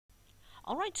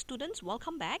Alright students,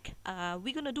 welcome back.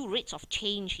 We're going to do rates of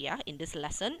change here in this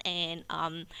lesson, and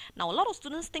now a lot of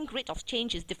students think rate of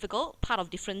change is difficult, part of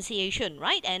differentiation,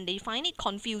 right? And they find it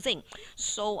confusing.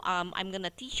 So I'm going to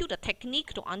teach you the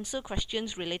technique to answer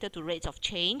questions related to rates of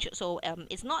change. So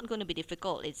it's not going to be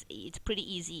difficult, it's pretty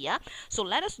easy, yeah? So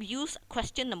let us use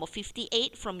question number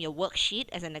 58 from your worksheet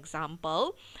as an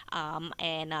example,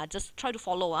 and just try to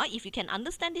follow. If you can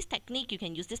understand this technique, you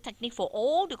can use this technique for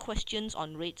all the questions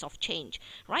on rates of change.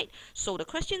 Right? So the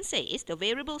question says the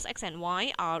variables x and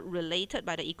y are related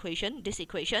by the equation, this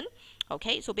equation.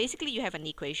 Okay, so basically you have an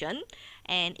equation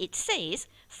and it says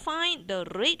find the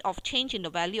rate of change in the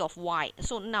value of y.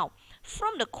 So now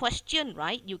from the question,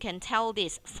 right, you can tell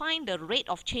this, find the rate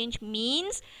of change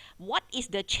means what is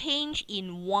the change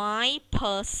in y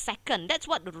per second. That's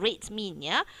what the rates mean,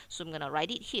 yeah? So I'm gonna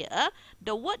write it here.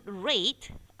 The word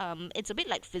rate, it's a bit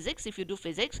like physics. If you do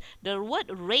physics, the word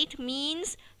rate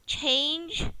means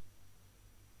change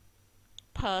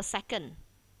per second,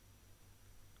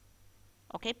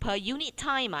 okay, per unit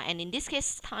time, and in this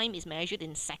case time is measured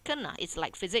in second. It's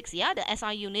like physics, yeah, the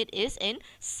SI unit is in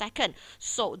second.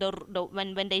 So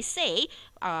when they say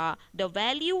the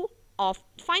value of,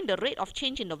 find the rate of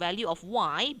change in the value of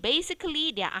y,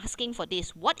 basically they are asking for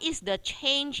this: what is the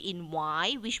change in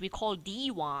y, which we call dy,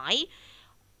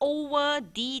 over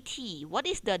dt? What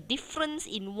is the difference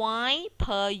in y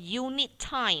per unit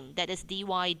time? That is dy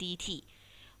dt.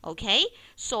 Okay,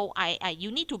 so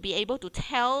you need to be able to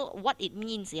tell what it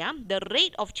means, yeah? The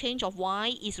rate of change of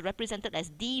y is represented as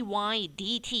dy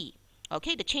dt.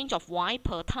 Okay, the change of y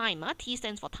per time, t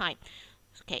stands for time.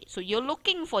 Okay, so you're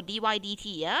looking for dy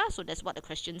dt, yeah? So that's what the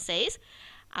question says.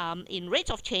 In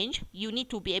rates of change, you need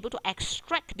to be able to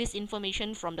extract this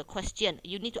information from the question.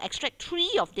 You need to extract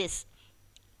 3 of this.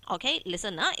 Okay,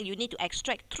 listen, you need to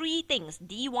extract 3 things: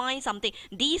 dy something,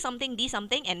 d something, d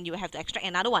something, and you have to extract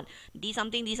another one: d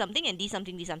something, and d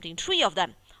something, d something. 3 of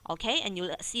them. Okay, and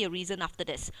you'll see a reason after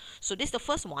this. So this is the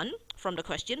first one from the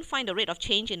question: find the rate of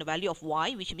change in the value of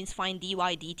y, which means find dy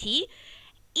dt,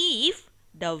 if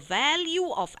the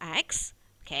value of x,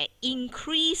 okay,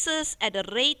 increases at the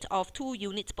rate of 2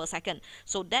 units per second.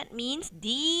 So that means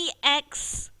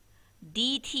dx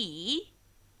dt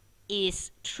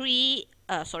is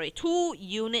 2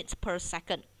 units per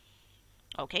second.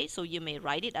 Okay, so you may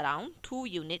write it around 2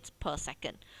 units per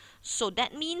second. So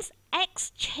that means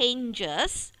x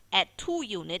changes at 2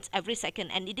 units every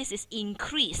second, and this is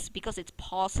increased because it's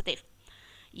positive.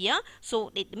 Yeah,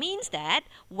 so it means that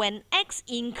when x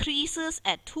increases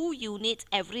at 2 units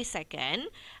every second,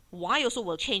 y also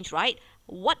will change, right?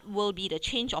 What will be the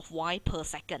change of y per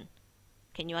second?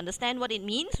 Can you understand what it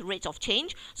means, rates of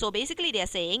change? So basically they're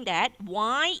saying that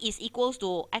y is equals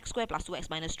to x squared plus 2x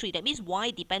minus 3. That means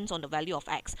y depends on the value of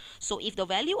x. So if the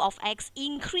value of x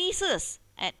increases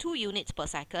at 2 units per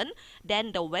second,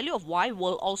 then the value of y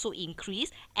will also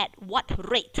increase. At what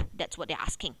rate? That's what they're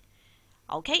asking.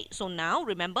 Okay, so now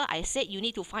remember I said you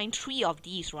need to find 3 of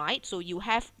these, right? So you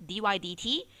have dy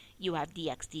dt, you have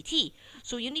dx dt.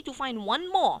 So you need to find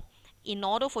one more in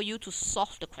order for you to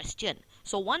solve the question.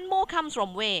 So one more comes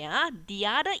from where? The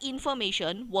other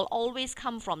information will always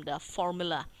come from the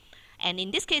formula. And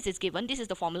in this case, it's given, this is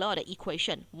the formula or the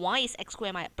equation. Y is x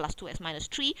squared plus 2x minus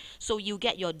 3. So you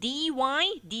get your dy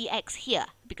dx here,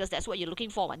 because that's what you're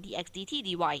looking for, dx dt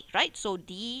dy, right? So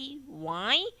dy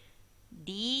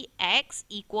dx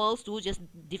equals to, just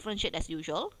differentiate as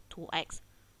usual, 2x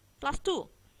plus 2.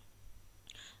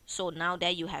 So now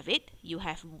there you have it. You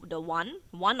have the one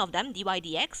of them, dy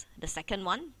dx, the second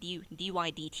one, dy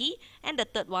dt, and the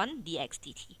third one, dx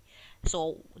dt.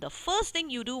 So the first thing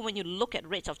you do when you look at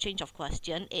rates of change of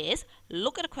question is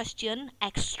look at the question,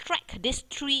 extract these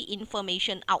 3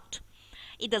 information out.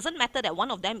 It doesn't matter that one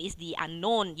of them is the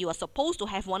unknown. You are supposed to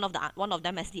have one of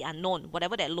them as the unknown,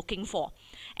 whatever they're looking for.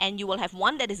 And you will have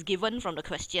one that is given from the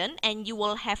question, and you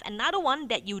will have another one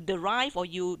that you derive or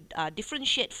you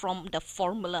differentiate from the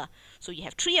formula. So you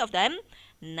have 3 of them.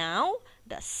 Now,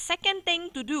 the second thing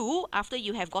to do after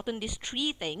you have gotten these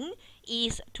 3 things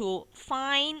is to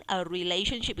find a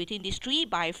relationship between these 3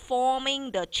 by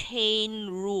forming the chain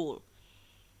rule.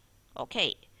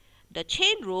 Okay. The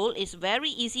chain rule is very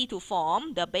easy to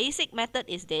form. The basic method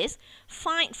is this: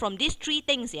 find from these 3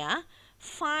 things, yeah,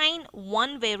 find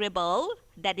one variable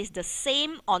that is the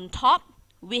same on top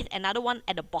with another one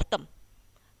at the bottom.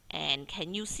 And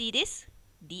can you see this?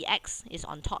 Dx is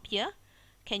on top here.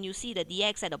 Can you see the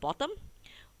dx at the bottom?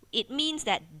 It means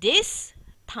that this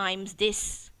times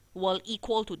this will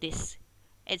equal to this.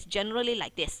 It's generally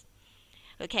like this.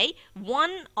 Okay,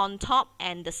 one on top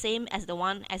and the same as the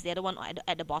other one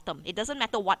at the bottom. It doesn't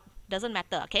matter what, doesn't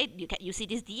matter. Okay, you see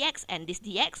this dx and this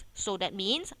dx, so that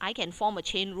means I can form a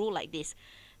chain rule like this: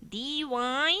 dy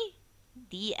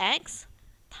dx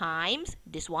times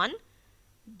this one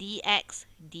dx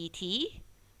dt.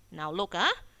 Now look,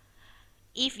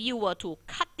 if you were to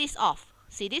cut this off,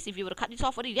 see this, if you were to cut this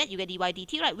off, what do you get? You get dy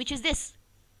dt, right, which is this.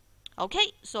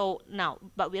 Okay, so now,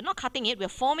 but we're not cutting it, we're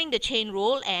forming the chain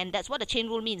rule, and that's what the chain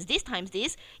rule means. This times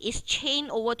this is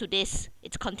chain over to this.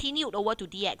 It's continued over to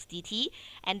dx dt,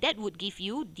 and that would give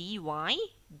you dy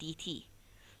dt.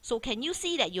 So can you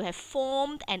see that you have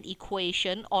formed an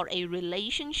equation or a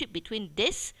relationship between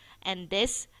this and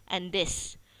this and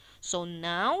this? So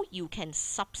now you can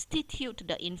substitute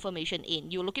the information in.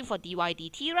 You're looking for dy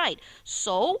dt, right?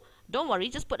 So don't worry,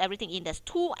 just put everything in. That's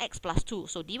 2x plus 2.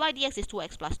 So dy dx is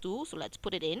 2x plus 2. So let's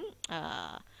put it in.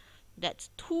 That's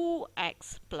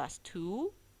 2x plus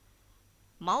 2.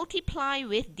 Multiply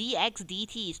with dx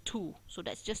dt is 2. So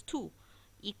that's just 2.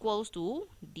 Equals to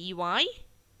dy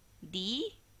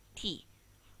dt.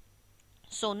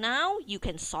 So now you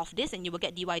can solve this and you will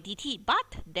get dy dt,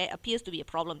 but there appears to be a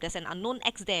problem. There's an unknown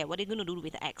x there. What are you going to do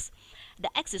with the x? The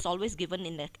x is always given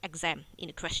in the exam, in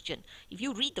the question. If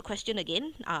you read the question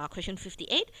again, question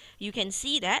 58, you can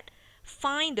see that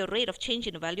find the rate of change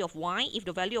in the value of y if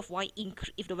the value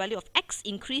of x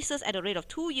increases at a rate of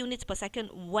 2 units per second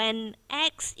when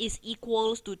x is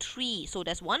equals to 3. So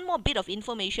there's one more bit of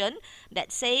information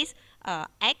that says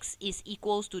x is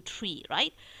equals to 3,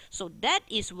 right? So that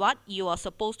is what you are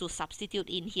supposed to substitute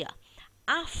in here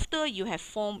after you have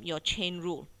formed your chain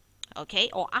rule, okay?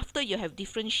 Or after you have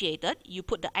differentiated, you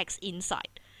put the x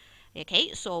inside.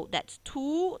 Okay, so that's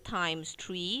 2 times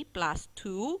 3 plus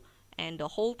 2, and the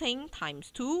whole thing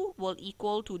times 2 will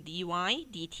equal to dy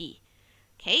dt.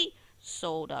 Okay,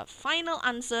 so the final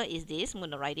answer is this. I'm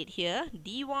going to write it here.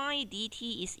 Dy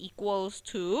dt is equals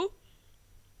to,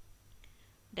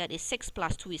 that is 6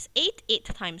 plus 2 is 8. 8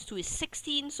 times 2 is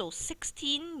 16. So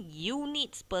 16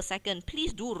 units per second.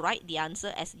 Please do write the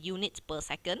answer as units per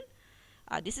second.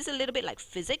 This is a little bit like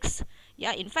physics.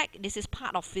 Yeah, in fact, this is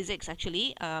part of physics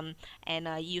actually.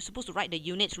 You're supposed to write the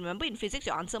units. Remember, in physics,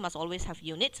 your answer must always have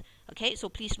units. Okay, so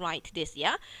please write this.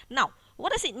 Yeah. Now,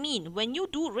 what does it mean? When you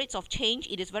do rates of change,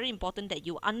 it is very important that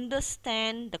you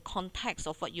understand the context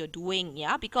of what you're doing.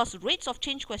 Yeah, because rates of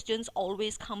change questions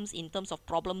always comes in terms of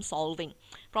problem solving.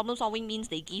 Problem solving means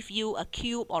they give you a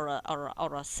cube or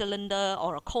a cylinder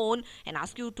or a cone and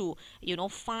ask you to,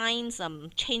 find some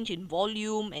change in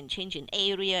volume and change in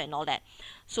area and all that.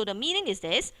 So the meaning is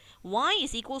this: y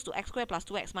is equals to x squared plus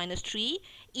 2x minus 3.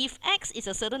 If x is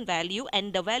a certain value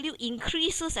and the value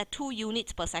increases at 2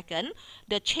 units per second,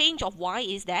 the change of y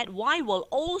is that y will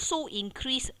also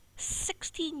increase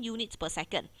 16 units per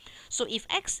second. So if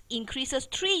x increases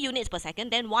 3 units per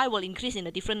second, then y will increase in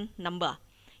a different number.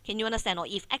 Can you understand? Or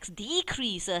if x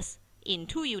decreases in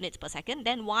 2 units per second,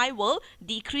 then y will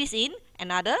decrease in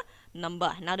another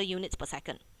number, another units per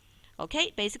second.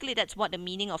 Okay, basically that's what the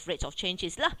meaning of rates of change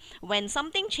is lah. When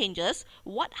something changes,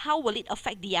 how will it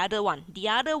affect the other one? The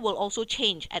other will also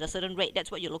change at a certain rate.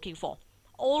 That's what you're looking for.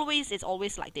 It's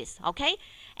always like this, okay?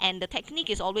 And the technique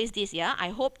is always this, yeah? I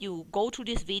hope you go through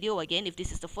this video again if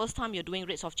this is the first time you're doing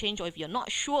rates of change, or if you're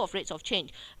not sure of rates of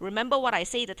change. Remember what I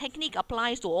say, the technique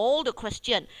applies to all the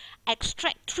question.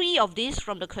 Extract 3 of these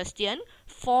from the question,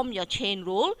 form your chain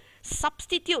rule,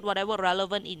 substitute whatever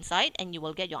relevant inside, and you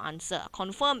will get your answer.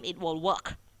 Confirm it will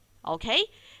work. Okay,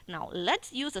 now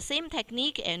let's use the same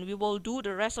technique and we will do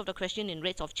the rest of the question in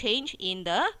rates of change in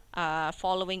the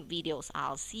following videos.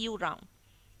 I'll see you around.